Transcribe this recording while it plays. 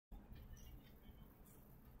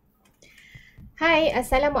Hai,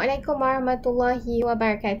 Assalamualaikum warahmatullahi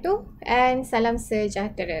wabarakatuh and salam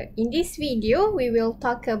sejahtera. In this video, we will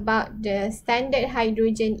talk about the standard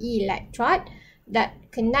hydrogen electrode that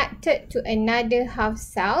connected to another half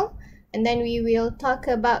cell, and then we will talk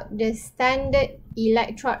about the standard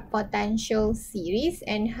electrode potential series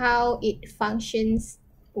and how it functions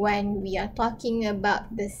when we are talking about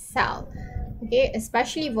the cell. Okay,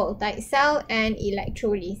 especially voltaic cell and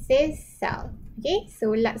electrolysis cell. Okay, so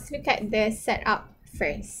let's look at the setup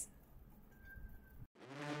first.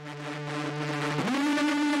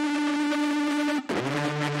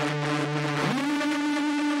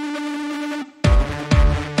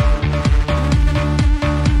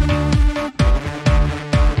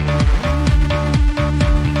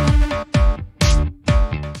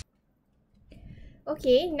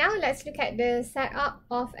 Okay, now let's look at the setup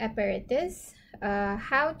of apparatus.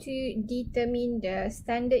 How to determine the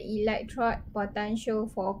standard electrode potential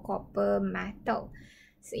for copper metal.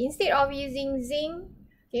 So instead of using zinc,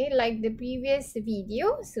 okay, like the previous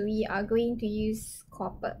video, so we are going to use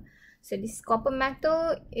copper. So this copper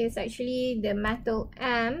metal is actually the metal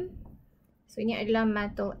M. So ini adalah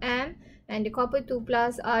metal M, and the copper 2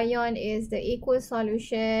 plus ion is the aqueous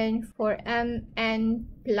solution for Mn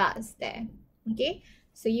plus there. Okay,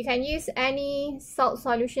 so you can use any salt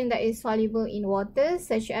solution that is soluble in water,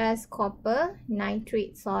 such as copper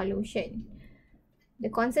nitrate solution.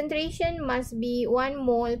 The concentration must be 1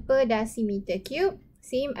 mole per decimeter cube,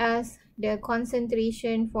 same as the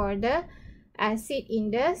concentration for the acid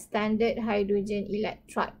in the standard hydrogen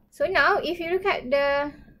electrode. So now, if you look at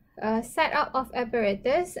the setup of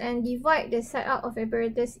apparatus and divide the setup of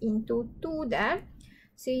apparatus into two there,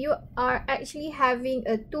 so you are actually having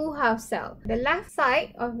a two half cell. The left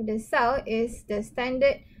side of the cell is the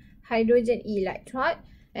standard hydrogen electrode,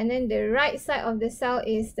 and then the right side of the cell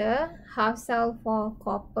is the half cell for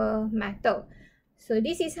copper metal. So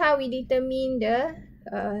this is how we determine the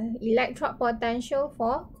electrode potential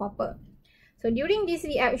for copper. So during this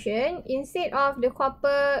reaction, instead of the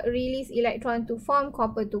copper release electron to form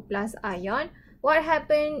copper 2 plus ion, what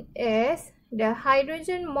happened is the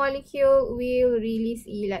hydrogen molecule will release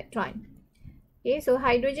electron. Okay, so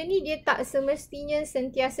hydrogen ni dia tak semestinya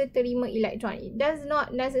sentiasa terima electron. It does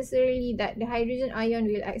not necessarily that the hydrogen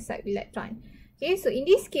ion will accept electron. Okay, so in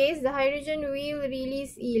this case, the hydrogen will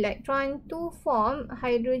release electron to form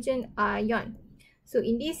hydrogen ion. So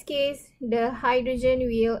in this case, the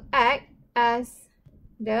hydrogen will act as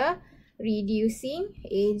the reducing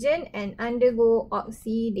agent and undergo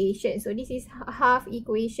oxidation. So this is half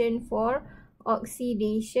equation for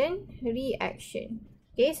oxidation reaction.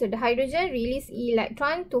 Okay, so the hydrogen release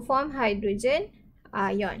electron to form hydrogen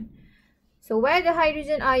ion. So where the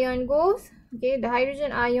hydrogen ion goes, okay, the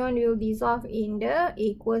hydrogen ion will dissolve in the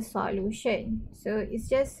aqueous solution. So it's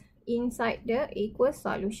just inside the aqueous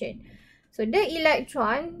solution. So the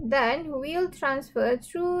electron then will transfer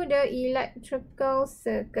through the electrical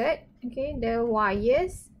circuit, okay, the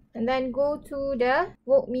wires, and then go to the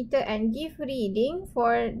voltmeter and give reading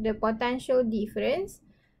for the potential difference.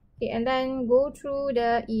 Okay, and then go through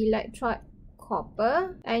the electrode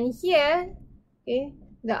copper, and here, okay,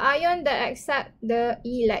 the ion that accept the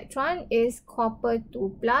electron is copper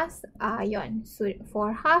 2 plus ion. So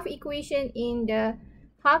for half equation in the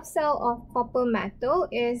half cell of copper metal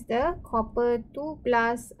is the copper 2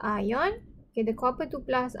 plus ion. Okay, the copper 2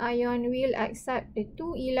 plus ion will accept the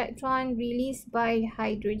 2 electron released by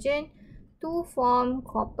hydrogen to form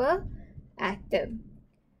copper atom.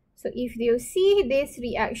 So if you see this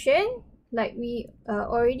reaction, like we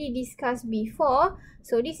already discussed before,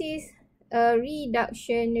 so this is a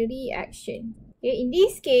reduction reaction. Okay, in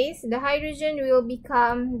this case, the hydrogen will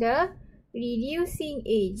become the reducing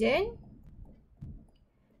agent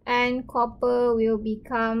and copper will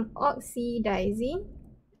become oxidizing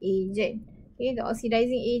agent. Okay, the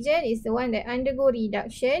oxidizing agent is the one that undergo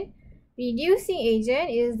reduction. Reducing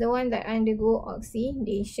agent is the one that undergo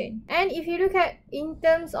oxidation. And if you look at in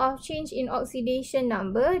terms of change in oxidation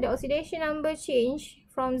number, the oxidation number change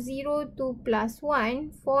from 0 to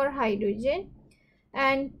 +1 for hydrogen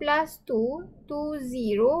and +2 to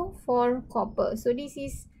 0 for copper. So this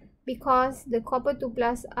is because the copper 2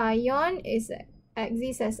 plus ion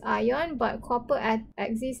exists as ion, but copper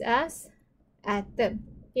exists as atom.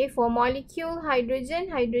 Okay, for molecule hydrogen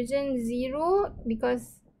 0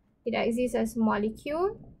 because it exists as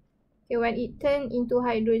molecule. Okay, when it turns into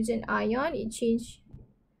hydrogen ion, it changes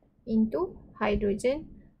into hydrogen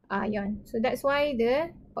ion. So that's why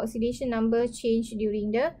the oxidation number change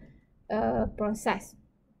during the process.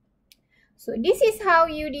 So this is how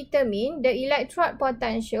you determine the electrode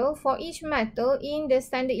potential for each metal in the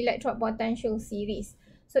standard electrode potential series.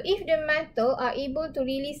 So if the metal are able to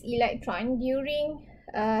release electron during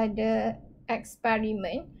the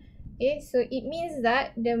experiment, okay, so it means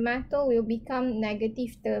that the metal will become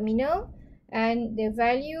negative terminal and the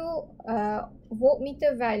value,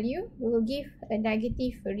 voltmeter value will give a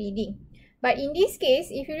negative reading. But in this case,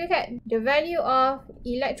 if you look at the value of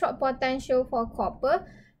electrode potential for copper,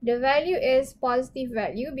 the value is positive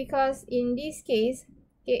value because in this case,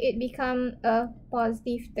 okay, it become a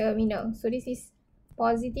positive terminal. So this is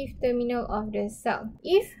positive terminal of the cell.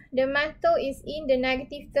 If the metal is in the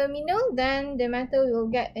negative terminal, then the metal will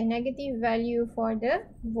get a negative value for the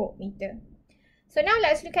voltmeter. So now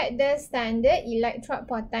let's look at the standard electrode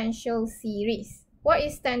potential series. What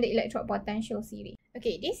is standard electrode potential series?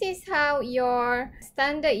 Okay, this is how your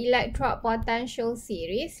standard electrode potential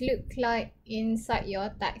series look like inside your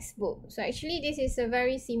textbook. So actually this is a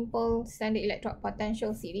very simple standard electrode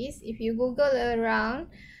potential series. If you Google around,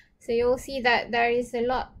 so you'll see that there is a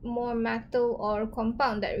lot more metal or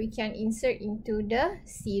compound that we can insert into the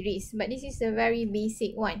series. But this is a very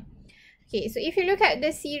basic one. Okay, so if you look at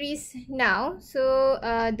the series now, so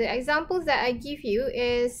the examples that I give you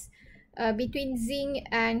is between zinc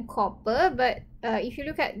and copper. But if you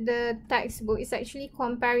look at the textbook, it's actually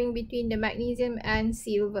comparing between the magnesium and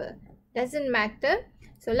silver. Doesn't matter.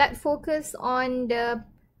 So let's focus on the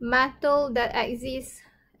metal that exists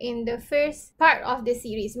in the first part of the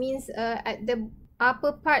series, means at the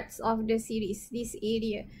upper parts of the series, this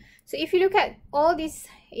area. So if you look at all this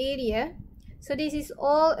area, so this is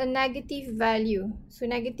all a negative value. So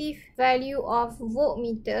negative value of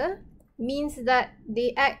voltmeter means that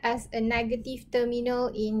they act as a negative terminal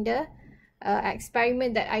in the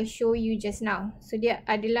experiment that I show you just now. So dia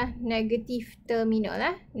adalah negative terminal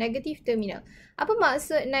lah. Negative terminal. Apa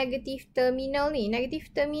maksud negative terminal ni? Negative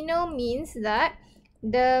terminal means that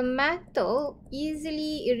the metal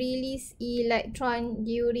easily release electron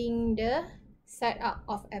during the setup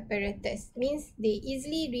of apparatus. Means they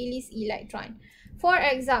easily release electron. For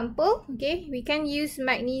example, okay, we can use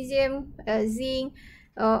magnesium, zinc,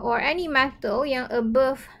 or any metal yang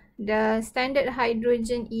above the standard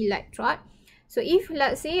hydrogen electrode. So if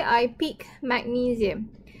let's say I pick magnesium,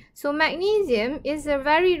 so magnesium is a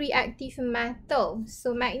very reactive metal.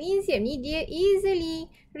 So magnesium ni dia easily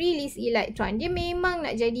release electron. Dia memang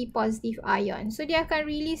nak jadi positive ion. So dia akan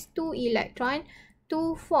release 2 electron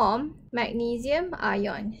to form magnesium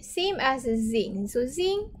ion. Same as zinc. So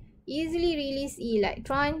zinc easily release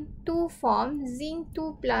electron to form zinc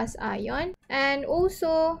 2 plus ion. And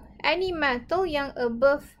also any metal yang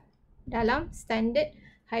above dalam standard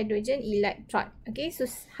hydrogen electrode. Okay, so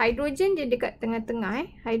hydrogen dia dekat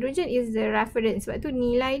tengah-tengah. Hydrogen is the reference. Sebab tu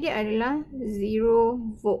nilai dia adalah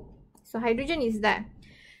 0 volt. So hydrogen is that.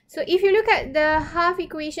 So if you look at the half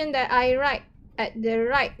equation that I write at the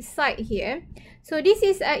right side here, so this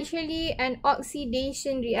is actually an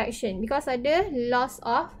oxidation reaction because ada loss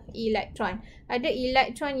of electron. Ada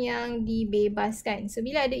electron yang dibebaskan. So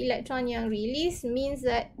bila ada electron yang release means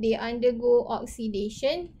that they undergo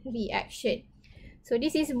oxidation reaction. So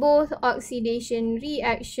this is both oxidation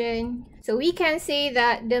reaction. So we can say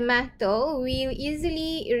that the metal will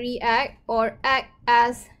easily react or act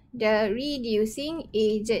as the reducing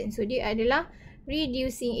agent. So dia adalah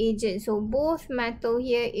reducing agent. So both metal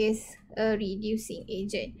here is a reducing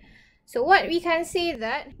agent. So what we can say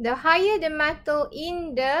that the higher the metal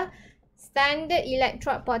in the standard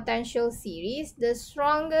electrode potential series, the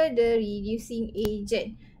stronger the reducing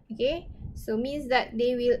agent. Okay. So means that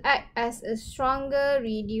they will act as a stronger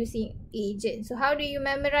reducing agent. So how do you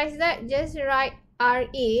memorize that? Just write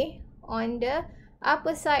RA on the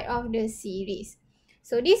upper side of the series.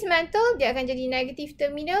 So this metal dia akan jadi negative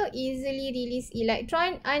terminal, easily release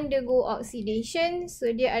electron, undergo oxidation. So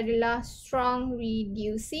dia adalah strong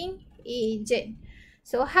reducing agent.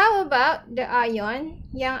 So how about the ion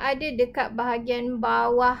yang ada dekat bahagian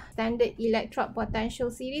bawah standard electrode potential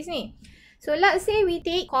series ni? So let's say we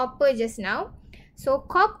take copper just now. So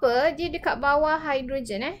copper dia dekat bawah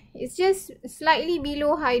hydrogen It's just slightly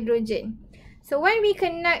below hydrogen. So when we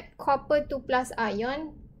connect copper 2 plus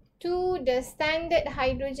ion to the standard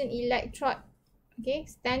hydrogen electrode, okay,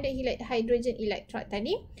 standard hydrogen electrode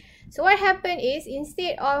tadi. So what happened is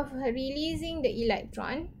instead of releasing the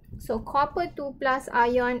electron, so copper 2 plus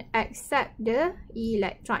ion accept the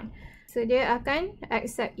electron. So dia akan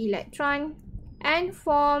accept electron and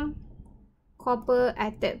form copper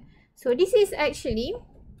atom. So this is actually,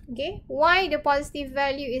 okay, why the positive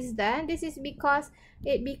value is there. This is because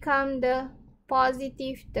it become the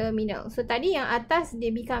positive terminal. So tadi yang atas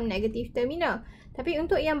dia become negative terminal. Tapi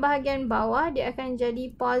untuk yang bahagian bawah dia akan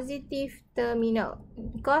jadi positive terminal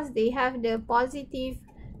because they have the positive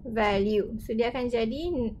value. So dia akan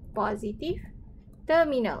jadi positive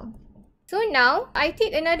terminal. So now I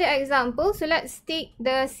take another example. So let's take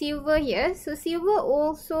the silver here. So silver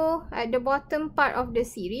also at the bottom part of the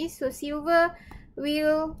series. So silver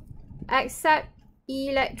will accept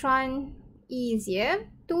electron easier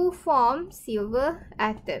to form silver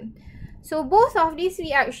atom. So both of this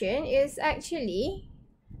reaction is actually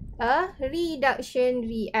a reduction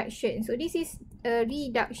reaction. So this is a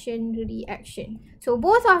reduction reaction. So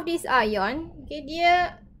both of these ion, okay,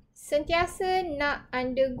 dia sentiasa nak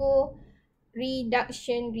undergo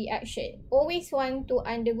reduction reaction. Always want to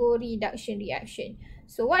undergo reduction reaction.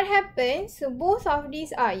 So what happens? So both of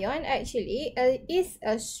these ion actually is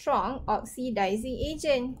a strong oxidizing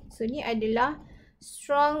agent. So ni adalah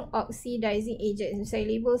strong oxidizing agent. So saya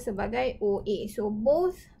label sebagai OA. So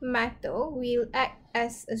both metal will act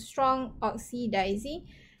as a strong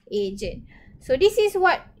oxidizing agent. So this is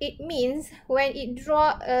what it means when it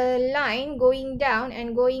draw a line going down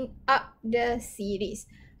and going up the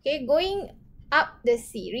series. Okay, going up the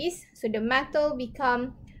series, so the metal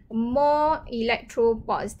become more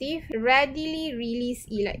electropositive, readily release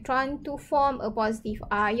electron to form a positive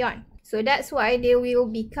ion. So that's why they will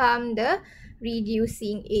become the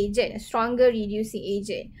reducing agent, a stronger reducing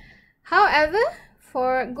agent. However,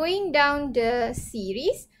 for going down the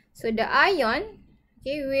series, so the ion,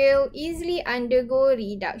 okay, will easily undergo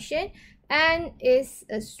reduction and is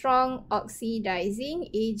a strong oxidizing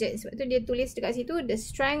agent. Sebab tu dia tulis dekat situ, the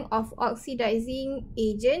strength of oxidizing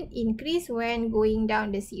agent increase when going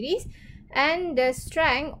down the series and the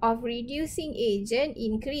strength of reducing agent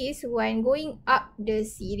increase when going up the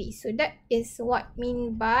series. So that is what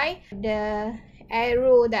mean by the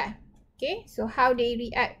arrow there. Okay, so how they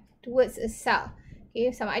react towards a cell.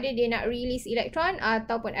 Okay, sama ada dia nak release electron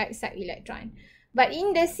ataupun accept electron. But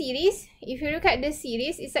in the series, if you look at the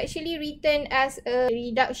series, it's actually written as a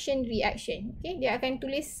reduction reaction. Okay, dia akan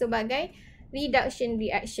tulis sebagai reduction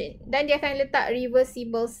reaction. Dan dia akan letak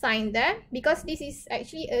reversible sign there because this is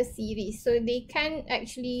actually a series. So they can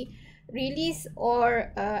actually release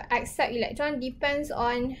or accept electron depends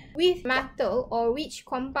on which metal or which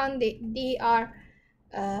compound they are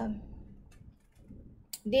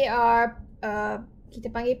kita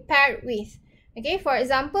panggil paired with. Okay, for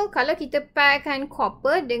example, kalau kita pairkan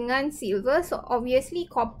copper dengan silver, so obviously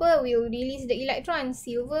copper will release the electron,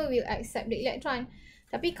 silver will accept the electron.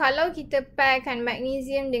 Tapi kalau kita pairkan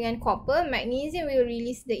magnesium dengan copper, magnesium will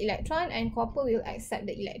release the electron and copper will accept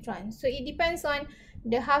the electron. So it depends on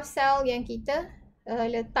the half cell yang kita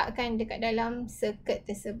letakkan dekat dalam circuit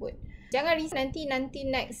tersebut. Jangan risau, nanti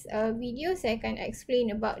next video saya akan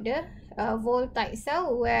explain about the voltaic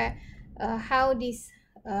cell where how this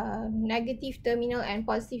negative terminal and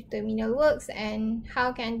positive terminal works and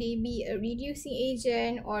how can they be a reducing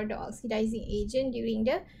agent or the oxidizing agent during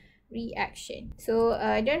the reaction. So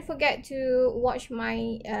don't forget to watch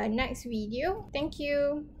my next video. Thank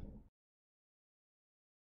you.